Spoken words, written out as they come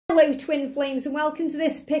Hello twin flames and welcome to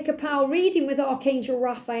this Pick a Pal reading with Archangel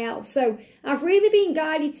Raphael. So I've really been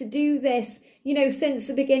guided to do this, since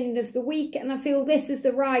the beginning of the week, and I feel this is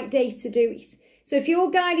the right day to do it. So if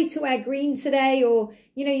you're guided to wear green today, or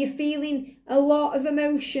you're feeling a lot of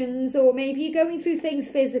emotions, or maybe you're going through things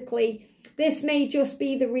physically, this may just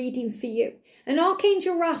be the reading for you. And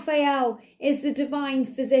Archangel Raphael is the divine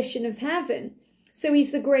physician of heaven. So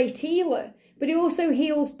he's the great healer, but he also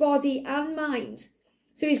heals body and mind.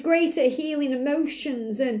 So he's great at healing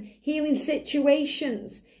emotions and healing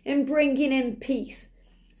situations and bringing in peace.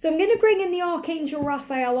 So I'm going to bring in the Archangel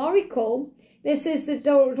Raphael Oracle. This is the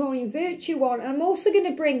Adoring Virtue one. And I'm also going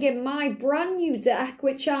to bring in my brand new deck,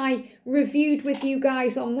 which I reviewed with you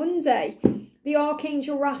guys on Monday. The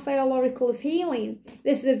Archangel Raphael Oracle of Healing.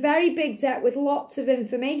 This is a very big deck with lots of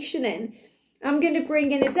information in. I'm going to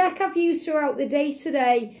bring in a deck I've used throughout the day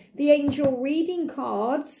today, the Angel Reading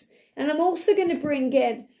cards. And I'm also going to bring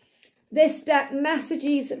in this deck,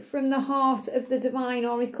 Messages from the Heart of the Divine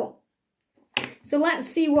Oracle. So let's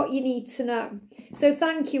see what you need to know. So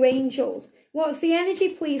thank you, angels. What's the energy,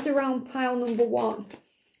 please, around pile number 1?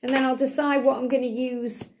 And then I'll decide what I'm going to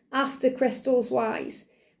use after crystals wise.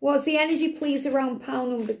 What's the energy, please, around pile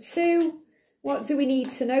number 2? What do we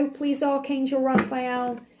need to know, please, Archangel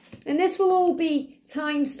Raphael? And this will all be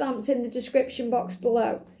time-stamped in the description box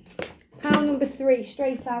below. Pile number 3,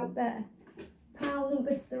 straight out there. Pile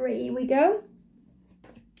number 3, here we go.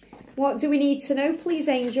 What do we need to know, please,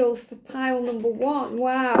 angels, for pile number 1?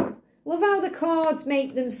 Wow. Love how the cards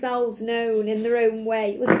make themselves known in their own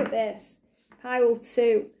way. Look at this. Pile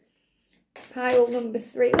 2. Pile number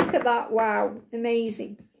 3. Look at that. Wow.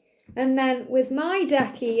 Amazing. And then with my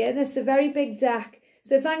deck here, this is a very big deck.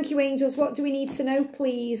 So thank you, angels. What do we need to know,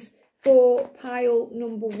 please, for pile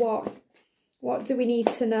number 1? What do we need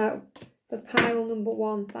to know for pile number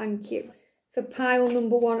 1? Thank you. For pile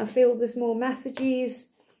number 1, I feel there's more messages.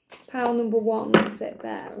 Pile number 1, that's it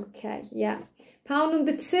there. Okay, yeah. Pile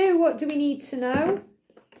number 2, what do we need to know?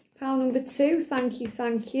 Pile number 2, thank you,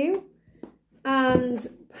 thank you. And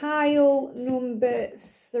pile number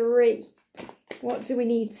 3, what do we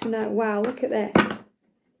need to know? Wow, look at this.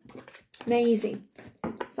 Amazing.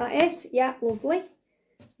 Is that it? Yeah, lovely.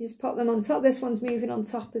 Just pop them on top. This one's moving on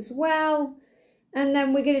top as well. And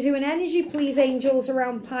then we're going to do an energy, please, angels,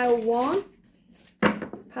 around pile 1.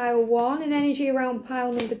 Pile 1. An energy around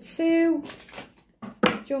pile number 2.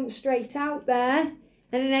 Jump straight out there.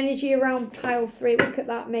 And an energy around pile 3. Look at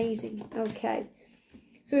that. Amazing. Okay.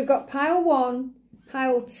 So we've got pile 1,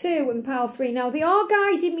 pile 2, and pile 3. Now, they are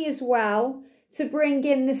guiding me as well to bring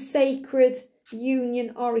in the Sacred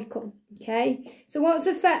Union Oracle. Okay. So what's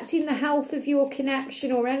affecting the health of your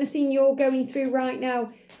connection or anything you're going through right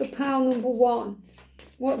now for pile number 1?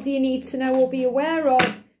 What do you need to know or be aware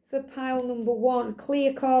of for pile number 1?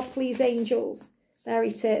 Clear card, please, angels. There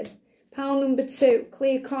it is. Pile number 2.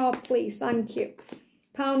 Clear card, please. Thank you.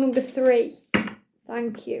 Pile number 3.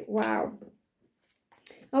 Thank you. Wow.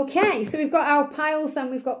 Okay, so we've got our piles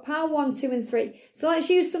then. We've got pile 1, 2, and 3. So let's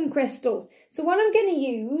use some crystals. So what I'm going to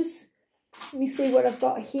use, let me see what I've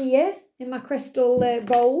got here in my crystal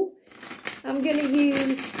bowl. I'm going to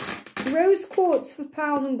use rose quartz for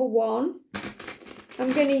pile number 1.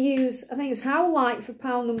 I'm going to use, I think it's howlite for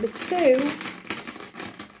pile number 2.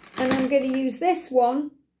 And I'm going to use this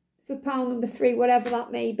one for pile number 3, whatever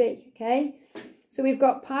that may be, okay? So we've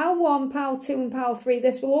got pile 1, pile 2, and pile 3.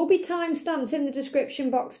 This will all be time-stamped in the description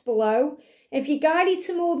box below. If you're guided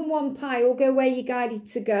to more than one pile, go where you're guided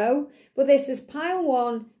to go. But this is pile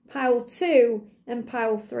 1, pile 2, and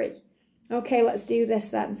pile 3. Okay, let's do this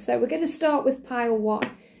then. So we're going to start with pile 1.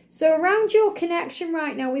 So around your connection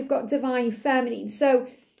right now, we've got Divine Feminine. So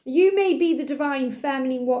you may be the Divine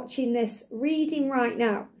Feminine watching this reading right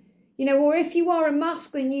now. Or if you are a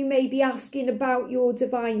masculine, you may be asking about your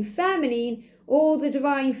Divine Feminine or the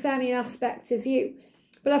Divine Feminine aspect of you.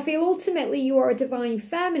 But I feel ultimately you are a Divine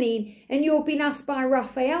Feminine and you're being asked by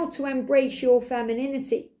Raphael to embrace your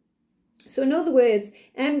femininity. So in other words,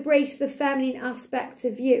 embrace the feminine aspect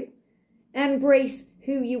of you. Embrace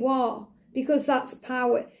who you are, because that's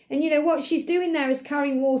power. And what she's doing there is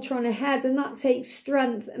carrying water on her head, and that takes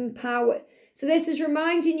strength and power. So this is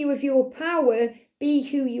reminding you of your power. Be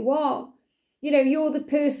who you are. You're the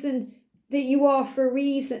person that you are for a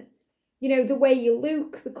reason. The way you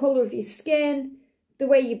look, the colour of your skin, the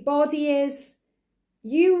way your body is.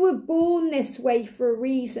 You were born this way for a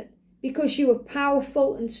reason, because you are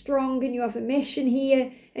powerful and strong and you have a mission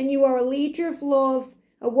here, and you are a leader of love,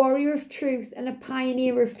 a warrior of truth, and a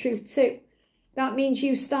pioneer of truth too. That means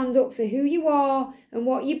you stand up for who you are and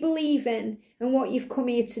what you believe in and what you've come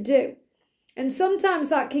here to do. And sometimes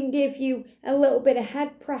that can give you a little bit of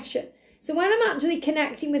head pressure. So when I'm actually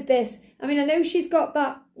connecting with this, I mean, I know she's got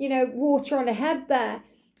that, you know, water on her head there,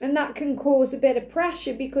 and that can cause a bit of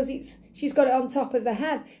pressure because she's got it on top of her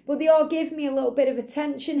head. But they are giving me a little bit of a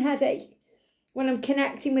tension headache when I'm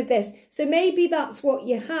connecting with this. So maybe that's what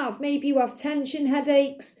you have. Maybe you have tension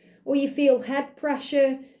headaches, or you feel head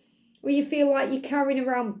pressure, or you feel like you're carrying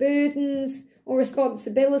around burdens or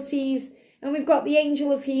responsibilities. And we've got the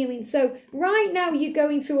angel of healing. So right now you're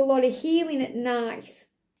going through a lot of healing at night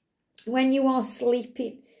when you are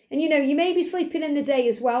sleeping. And you know, you may be sleeping in the day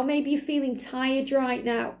as well. Maybe you're feeling tired right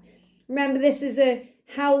now. Remember, this is a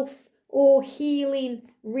health or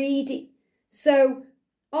healing reading. So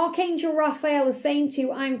Archangel Raphael is saying to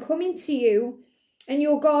you, I'm coming to you, and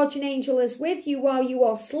your guardian angel is with you while you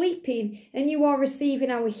are sleeping, and you are receiving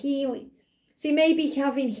our healing. So you may be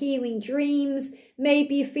having healing dreams.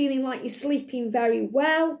 Maybe you're feeling like you're sleeping very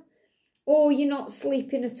well, or you're not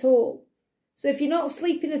sleeping at all. So if you're not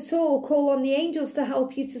sleeping at all, call on the angels to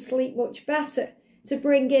help you to sleep much better, to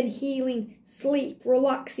bring in healing sleep,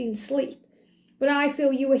 relaxing sleep. But I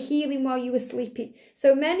feel you were healing while you were sleeping.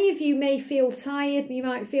 So many of you may feel tired. You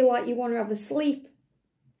might feel like you want to have a sleep.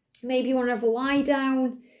 Maybe you want to have a lie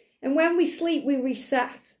down. And when we sleep, we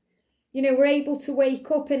reset. You know, we're able to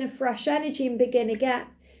wake up in a fresh energy and begin again.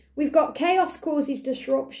 We've got chaos causes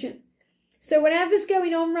disruption. So whatever's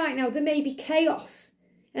going on right now, there may be chaos.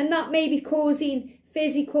 And that may be causing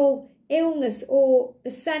physical illness or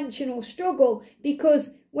ascension or struggle,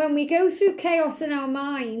 because when we go through chaos in our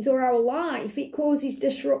mind or our life, it causes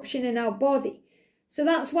disruption in our body. So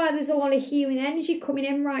that's why there's a lot of healing energy coming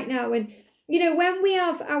in right now. And, you know, when we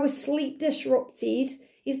have our sleep disrupted,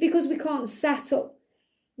 it's because we can't settle.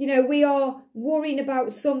 You know, we are worrying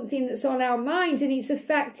about something that's on our mind, and it's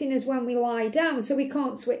affecting us when we lie down, so we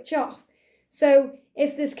can't switch off. So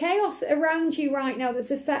if there's chaos around you right now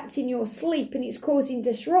that's affecting your sleep and it's causing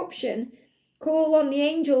disruption, call on the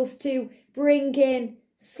angels to bring in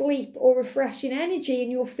sleep or refreshing energy,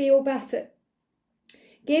 and you'll feel better.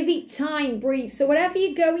 Give it time, breathe. So whatever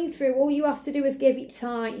you're going through, all you have to do is give it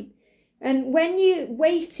time. And when you're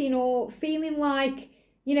waiting or feeling like,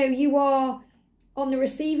 you know, you are on the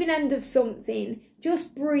receiving end of something,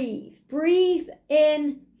 just breathe. Breathe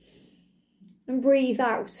in and breathe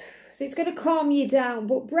out. So it's going to calm you down.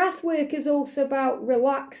 But breath work is also about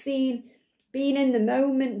relaxing, being in the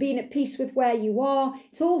moment, being at peace with where you are.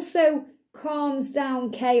 It also calms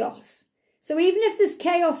down chaos. So even if there's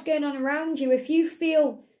chaos going on around you, if you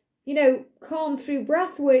feel, you know, calm through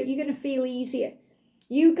breath work, you're going to feel easier.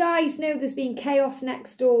 You guys know there's been chaos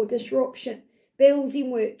next door, disruption,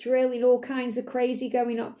 building work, drilling, all kinds of crazy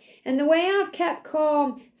going on. And the way I've kept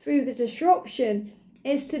calm through the disruption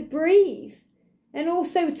is to breathe. And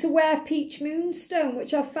also to wear peach moonstone,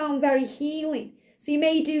 which I've found very healing. So you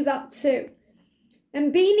may do that too.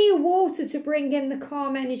 And be near water to bring in the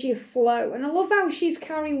calm energy of flow. And I love how she's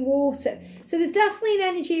carrying water. So there's definitely an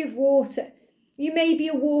energy of water. You may be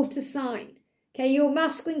a water sign. Okay, your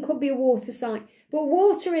masculine could be a water sign. But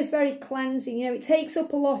water is very cleansing. You know, it takes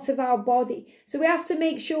up a lot of our body. So we have to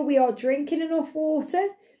make sure we are drinking enough water.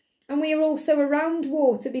 And we are also around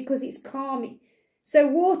water because it's calming. So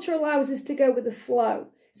water allows us to go with the flow.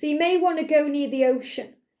 So you may want to go near the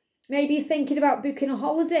ocean. Maybe you're thinking about booking a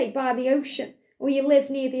holiday by the ocean, or you live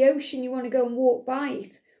near the ocean, you want to go and walk by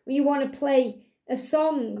it, or you want to play a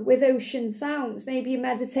song with ocean sounds, maybe a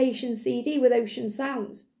meditation CD with ocean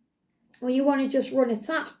sounds, or you want to just run a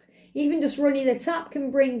tap. Even just running a tap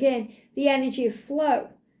can bring in the energy of flow.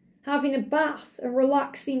 Having a bath, a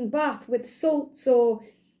relaxing bath with salts, or,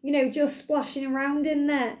 you know, just splashing around in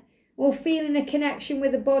there. Or feeling a connection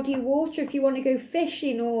with a body of water if you want to go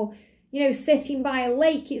fishing, or, you know, sitting by a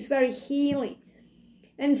lake. It's very healing.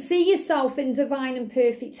 And see yourself in divine and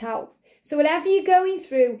perfect health. So whatever you're going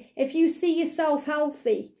through, if you see yourself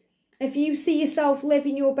healthy, if you see yourself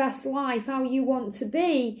living your best life, how you want to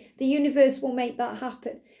be, the universe will make that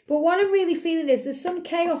happen. But what I'm really feeling is there's some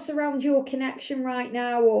chaos around your connection right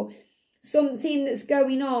now, or something that's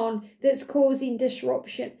going on that's causing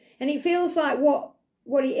disruption. And it feels like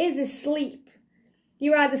what it is sleep.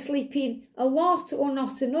 You're either sleeping a lot or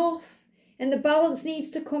not enough, and the balance needs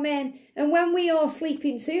to come in. And when we are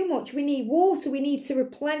sleeping too much, we need water. We need to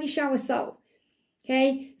replenish ourselves.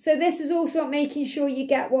 Okay, so this is also about making sure you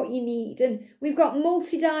get what you need. And we've got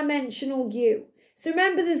multidimensional you. So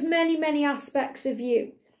remember, there's many aspects of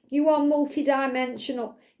you. You are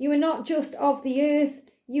multidimensional. You are not just of the earth.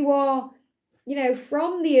 You are, you know,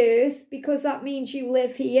 from the earth, because that means you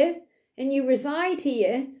live here and you reside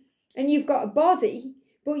here and you've got a body,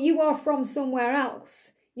 but you are from somewhere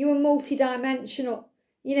else. You are multidimensional.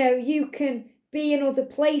 You know, you can be in other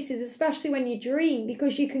places, especially when you dream,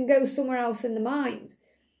 because you can go somewhere else in the mind.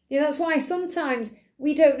 You know, that's why sometimes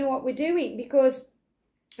we don't know what we're doing, because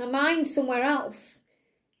our mind's somewhere else.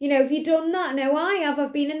 You know, have you done that? No, I have.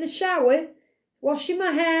 I've been in the shower, washing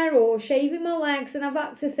my hair or shaving my legs, and I've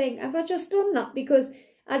had to think, have I just done that? Because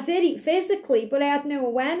I did it physically, but I had no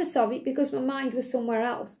awareness of it because my mind was somewhere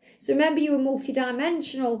else. So remember, you were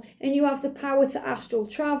multidimensional, and you have the power to astral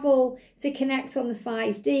travel, to connect on the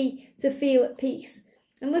 5D, to feel at peace.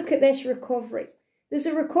 And look at this recovery. There's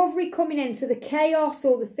a recovery coming into the chaos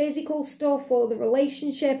or the physical stuff or the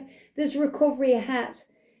relationship. There's recovery ahead.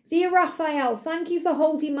 Dear Raphael, thank you for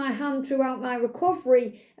holding my hand throughout my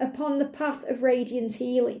recovery upon the path of radiant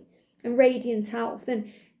healing and radiant health.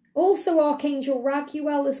 And also Archangel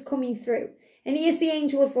Raphael is coming through, and he is the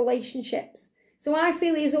angel of relationships. So I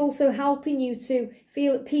feel he is also helping you to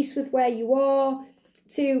feel at peace with where you are,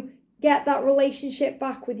 to get that relationship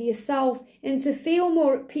back with yourself, and to feel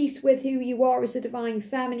more at peace with who you are as a divine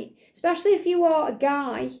feminine. Especially if you are a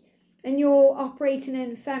guy and you're operating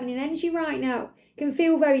in feminine energy right now, can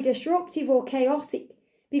feel very disruptive or chaotic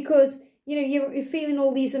because, you know, you're feeling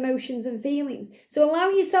all these emotions and feelings. So allow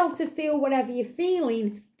yourself to feel whatever you're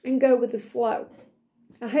feeling and go with the flow.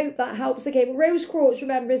 I hope that helps. Okay, but rose quartz,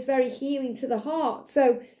 remember, is very healing to the heart.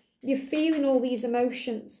 So you're feeling all these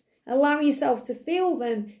emotions. Allow yourself to feel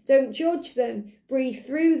them. Don't judge them. Breathe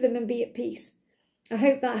through them and be at peace. I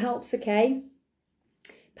hope that helps, okay?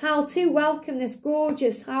 Pile 2, welcome this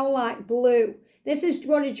gorgeous howlite blue. This is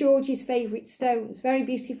one of Georgie's favourite stones. Very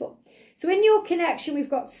beautiful. So in your connection, we've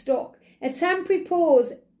got stuck. A temporary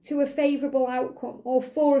pause to a favourable outcome, or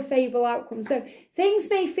for a favourable outcome. So things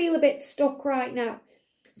may feel a bit stuck right now.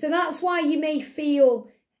 So that's why you may feel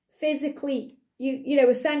physically, you know,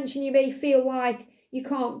 ascension, you may feel like you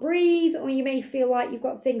can't breathe, or you may feel like you've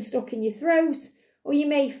got things stuck in your throat, or you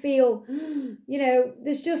may feel, you know,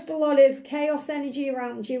 there's just a lot of chaos energy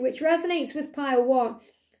around you, which resonates with pile 1.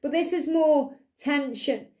 But this is more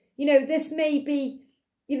tension. You know, this may be,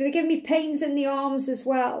 you know, they're giving me pains in the arms as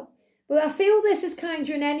well. But I feel this is kind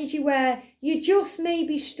of an energy where you just may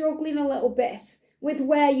be struggling a little bit with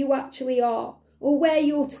where you actually are, or where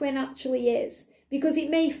your twin actually is, because it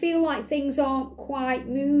may feel like things aren't quite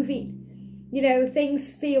moving. You know,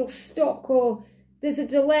 things feel stuck, or there's a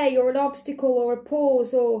delay or an obstacle or a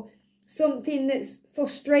pause or something that's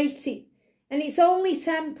frustrating. And it's only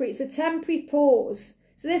temporary. It's a temporary pause.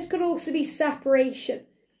 So this could also be separation.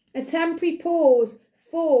 A temporary pause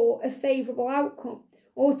for a favourable outcome,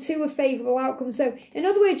 or to a favourable outcome. So in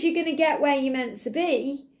other words, you're going to get where you're meant to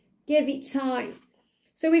be. Give it time.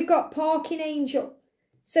 So we've got parking angel.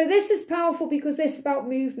 So this is powerful because this is about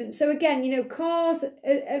movement. So again, you know, cars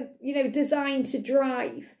are you know, designed to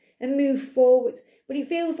drive and move forward, but it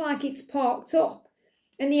feels like it's parked up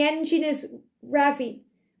and the engine is revving,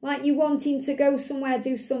 like you're wanting to go somewhere,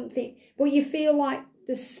 do something, but you feel like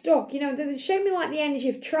they're stuck. You know, they show me like the energy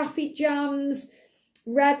of traffic jams,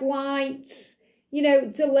 red lights, you know,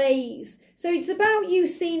 delays. So it's about you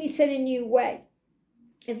seeing it in a new way.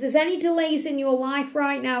 If there's any delays in your life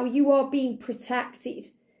right now, you are being protected.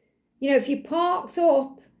 You know, if you're parked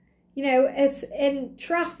up, you know, as in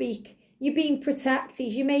traffic, you're being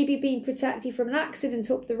protected. You may be being protected from an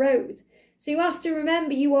accident up the road. So you have to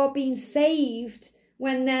remember you are being saved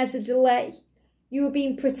when there's a delay. You are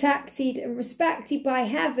being protected and respected by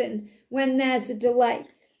heaven when there's a delay.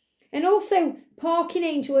 And also, parking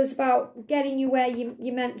angel is about getting you where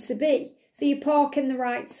you're meant to be. So you park in the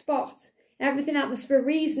right spot. Everything happens for a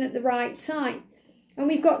reason at the right time. And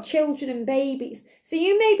we've got children and babies. So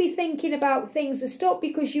you may be thinking about things are stuck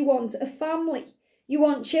because you want a family. You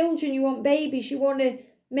want children, you want babies, you want to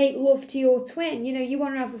make love to your twin. You know, you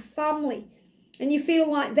want to have a family. And you feel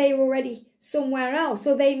like they're already somewhere else.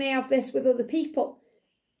 Or they may have this with other people.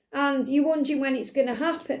 And you're wondering when it's going to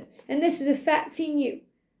happen. And this is affecting you.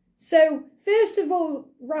 So, first of all,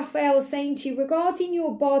 Raphael is saying to you, regarding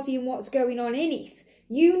your body and what's going on in it,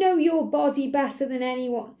 you know your body better than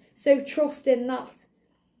anyone. So trust in that.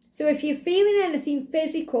 So if you're feeling anything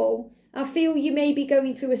physical, I feel you may be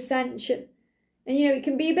going through ascension. And, you know, it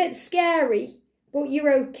can be a bit scary, but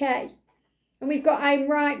you're okay. And we've got, I'm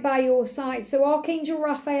right by your side. So Archangel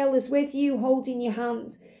Raphael is with you, holding your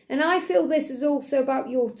hand. And I feel this is also about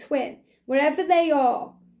your twin. Wherever they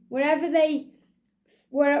are, wherever they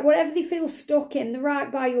feel stuck in, they're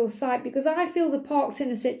right by your side. Because I feel they're parked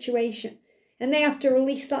in a situation. And they have to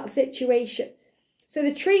release that situation. So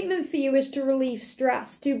the treatment for you is to relieve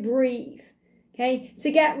stress, to breathe, okay?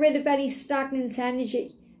 To get rid of any stagnant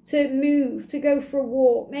energy, to move, to go for a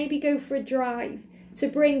walk, maybe go for a drive, to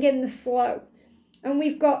bring in the flow. And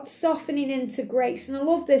we've got softening into grace. And I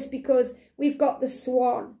love this because we've got the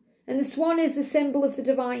swan. And the swan is the symbol of the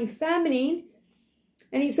divine feminine.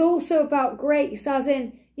 And it's also about grace, as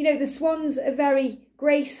in, you know, the swans are very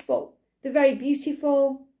graceful. They're very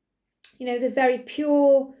beautiful. You know, they're very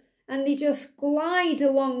pure. And they just glide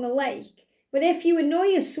along the lake. But if you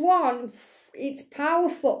annoy a swan, it's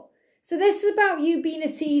powerful. So this is about you being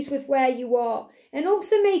at ease with where you are. And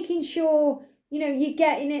also making sure, you know, you're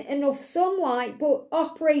getting enough sunlight, but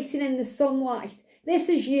operating in the sunlight. This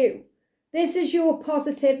is you. This is your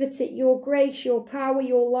positivity, your grace, your power,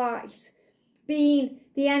 your light. Being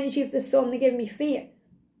the energy of the sun, they're giving me fear.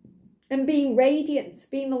 And being radiant,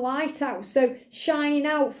 being the lighthouse. So shining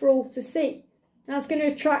out for all to see. That's going to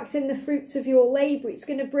attract in the fruits of your labour. It's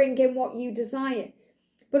going to bring in what you desire.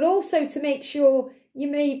 But also to make sure you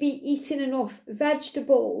may be eating enough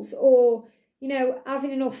vegetables or, you know,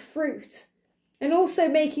 having enough fruit. And also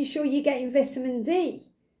making sure you're getting vitamin D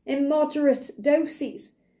in moderate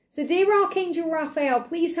doses. So dear Archangel Raphael,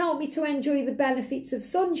 please help me to enjoy the benefits of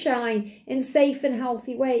sunshine in safe and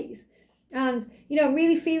healthy ways. And, you know, I'm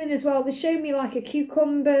really feeling as well, they showed me like a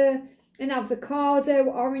cucumber, an avocado,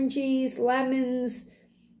 oranges, lemons,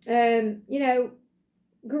 you know,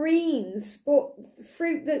 greens, but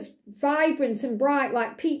fruit that's vibrant and bright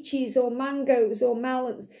like peaches or mangoes or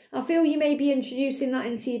melons. I feel you may be introducing that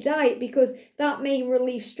into your diet because that may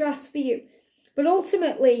relieve stress for you. But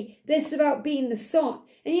ultimately, this is about being the sun.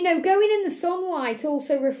 And, you know, going in the sunlight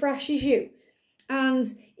also refreshes you. And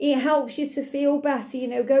it helps you to feel better, you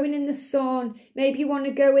know, going in the sun. Maybe you want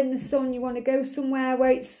to go in the sun, you want to go somewhere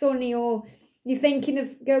where it's sunny, or you're thinking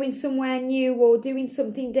of going somewhere new or doing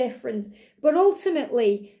something different. But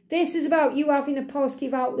ultimately, this is about you having a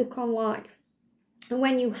positive outlook on life. And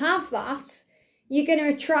when you have that, you're going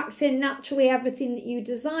to attract in naturally everything that you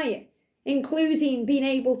desire, including being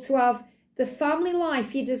able to have the family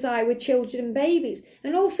life you desire with children and babies.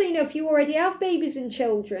 And also, you know, if you already have babies and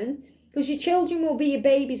children, because your children will be your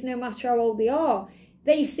babies no matter how old they are,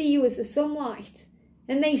 they see you as the sunlight.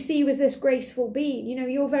 And they see you as this graceful being. You know,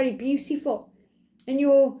 you're very beautiful. And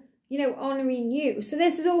you're, you know, honouring you. So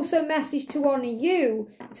this is also a message to honour you,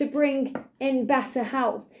 to bring in better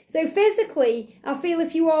health. So physically, I feel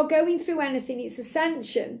if you are going through anything, it's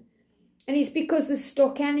ascension. And it's because there's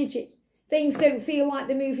stuck energy. Things don't feel like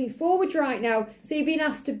they're moving forward right now. So you've been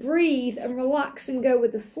asked to breathe and relax and go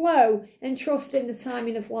with the flow and trust in the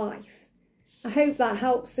timing of life. I hope that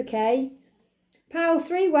helps, okay? Pile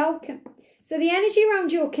 3, welcome. So the energy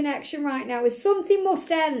around your connection right now is something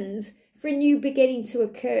must end for a new beginning to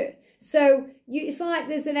occur. So it's like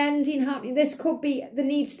there's an ending happening. This could be, there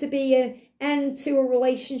needs to be an end to a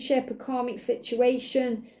relationship, a karmic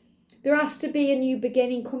situation. There has to be a new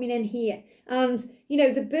beginning coming in here. And, you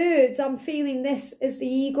know, the birds, I'm feeling this as the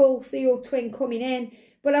eagle, so your twin coming in.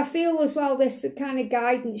 But I feel as well this kind of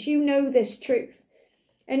guidance. You know this truth.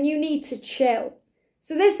 And you need to chill.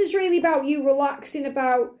 So this is really about you relaxing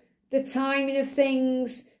about the timing of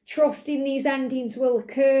things, trusting these endings will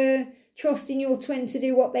occur, trusting your twin to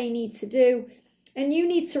do what they need to do. And you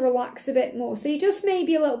need to relax a bit more. So you just may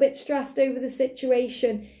be a little bit stressed over the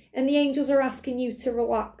situation. And the angels are asking you to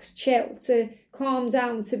relax, chill, to calm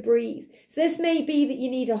down, to breathe. So this may be that you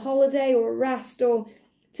need a holiday or a rest or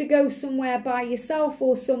to go somewhere by yourself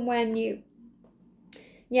or somewhere new.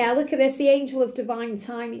 Yeah, look at this, the angel of divine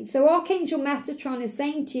timing. So Archangel Metatron is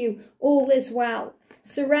saying to you, all is well.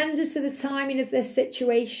 Surrender to the timing of this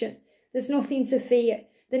situation. There's nothing to fear.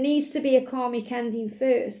 There needs to be a karmic ending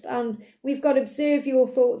first. And we've got to observe your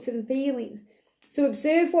thoughts and feelings. So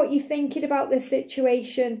observe what you're thinking about this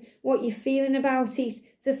situation, what you're feeling about it,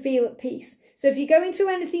 to feel at peace. So if you're going through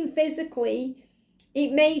anything physically,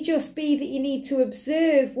 it may just be that you need to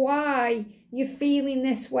observe why you're feeling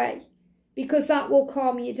this way, because that will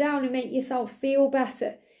calm you down and make yourself feel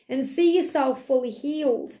better and see yourself fully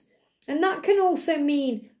healed. And that can also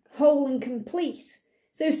mean whole and complete.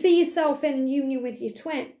 So see yourself in union with your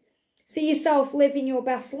twin. See yourself living your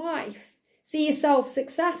best life. See yourself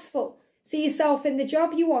successful. See yourself in the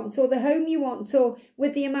job you want or the home you want or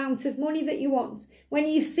with the amount of money that you want. When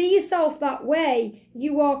you see yourself that way,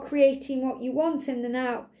 you are creating what you want in the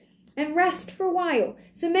now. And rest for a while.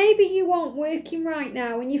 So maybe you aren't working right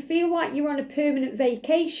now and you feel like you're on a permanent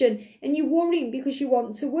vacation and you're worrying because you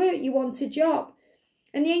want to work, you want a job.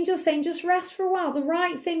 And the angel's saying just rest for a while. The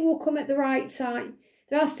right thing will come at the right time.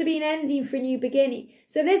 There has to be an ending for a new beginning.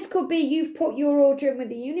 So this could be you've put your order in with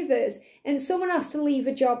the universe and someone has to leave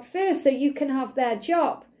a job first so you can have their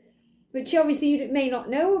job, which obviously you may not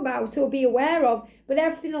know about or be aware of, but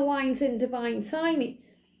everything aligns in divine timing.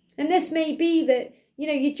 And this may be that, you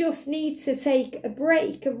know, you just need to take a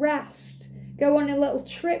break, a rest, go on a little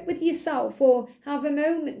trip with yourself or have a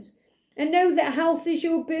moment. And know that health is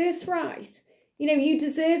your birthright. You know, you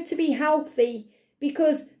deserve to be healthy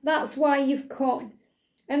because that's why you've come.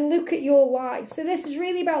 And look at your life. So this is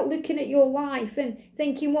really about looking at your life and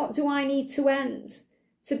thinking, what do I need to end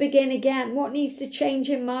to begin again? What needs to change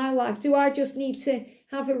in my life? Do I just need to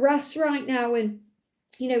have a rest right now and,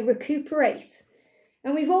 you know, recuperate?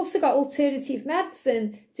 And we've also got alternative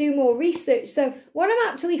medicine, do more research. So what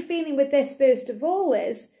I'm actually feeling with this, first of all,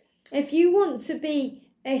 is if you want to be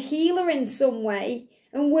a healer in some way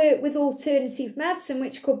and work with alternative medicine,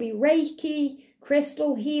 which could be Reiki,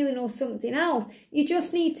 crystal healing or something else, you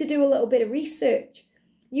just need to do a little bit of research.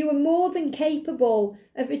 You are more than capable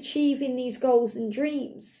of achieving these goals and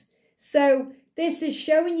dreams. So this is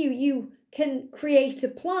showing you you can create a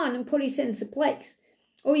plan and put it into place.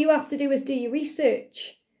 All you have to do is do your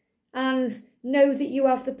research and know that you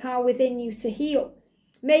have the power within you to heal.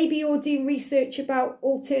 Maybe you're doing research about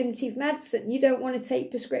alternative medicine. You don't want to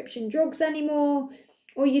take prescription drugs anymore,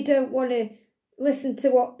 or you don't want to listen to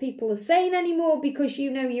what people are saying anymore because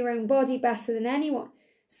you know your own body better than anyone.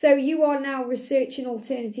 So you are now researching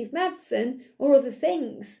alternative medicine or other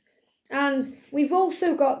things. And we've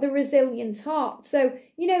also got the resilient heart. So,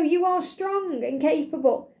 you know, you are strong and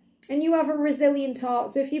capable and you have a resilient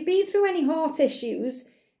heart. So if you've been through any heart issues,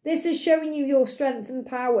 this is showing you your strength and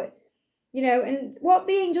power. You know, and what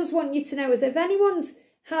the angels want you to know is if anyone's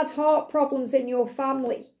had heart problems in your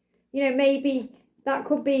family, you know, maybe that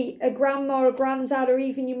could be a grandma or a granddad or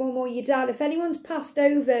even your mum or your dad. If anyone's passed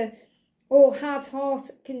over or had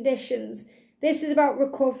heart conditions, this is about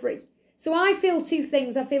recovery. So I feel two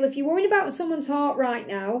things. I feel if you're worried about someone's heart right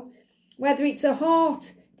now, whether it's a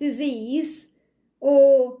heart disease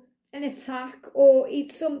or an attack or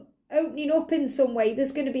it's some opening up in some way,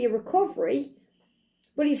 there's going to be a recovery.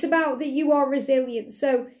 But it's about that you are resilient.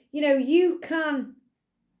 So, you know, you can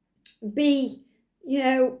be, you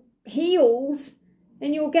know, healed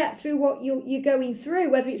and you'll get through what you're going through,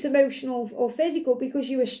 whether it's emotional or physical, because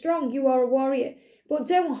you are strong, you are a warrior. But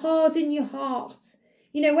don't harden your heart.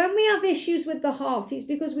 You know, when we have issues with the heart, it's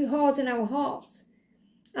because we harden our heart.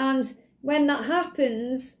 And when that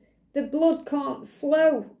happens, the blood can't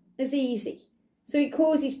flow as easy. So it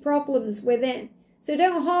causes problems within. So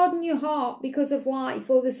don't harden your heart because of life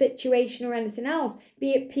or the situation or anything else.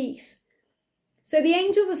 Be at peace. So the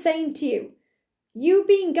angels are saying to you, you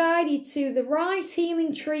being guided to the right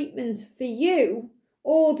healing treatment for you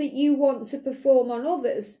or that you want to perform on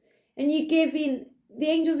others. And the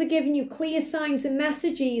angels are giving you clear signs and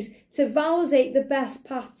messages to validate the best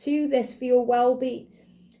path to this for your well-being.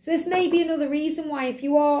 So this may be another reason why if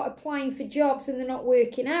you are applying for jobs and they're not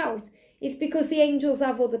working out, it's because the angels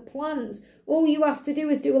have other plans. All you have to do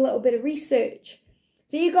is do a little bit of research.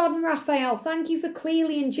 Dear God and Raphael, thank you for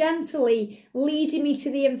clearly and gently leading me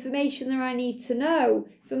to the information that I need to know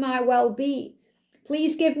for my well-being.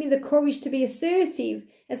 Please give me the courage to be assertive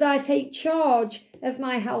as I take charge of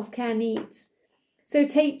my healthcare needs. So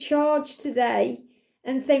take charge today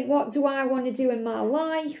and think, what do I want to do in my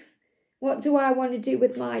life? What do I want to do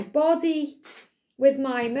with my body, with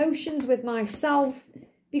my emotions, with myself?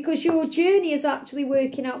 Because your journey is actually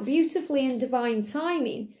working out beautifully in divine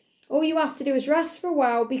timing. All you have to do is rest for a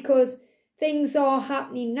while because things are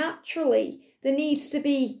happening naturally. There needs to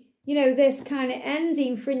be, you know, this kind of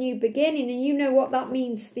ending for a new beginning, and you know what that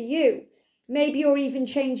means for you. Maybe you're even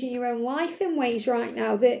changing your own life in ways right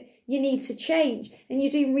now that you need to change, and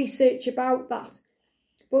you're doing research about that.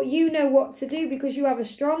 But you know what to do because you have a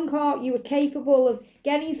strong heart. You are capable of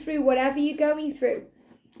getting through whatever you're going through.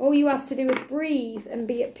 All you have to do is breathe and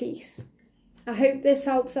be at peace. I hope this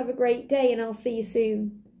helps. Have a great day, and I'll see you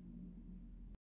soon.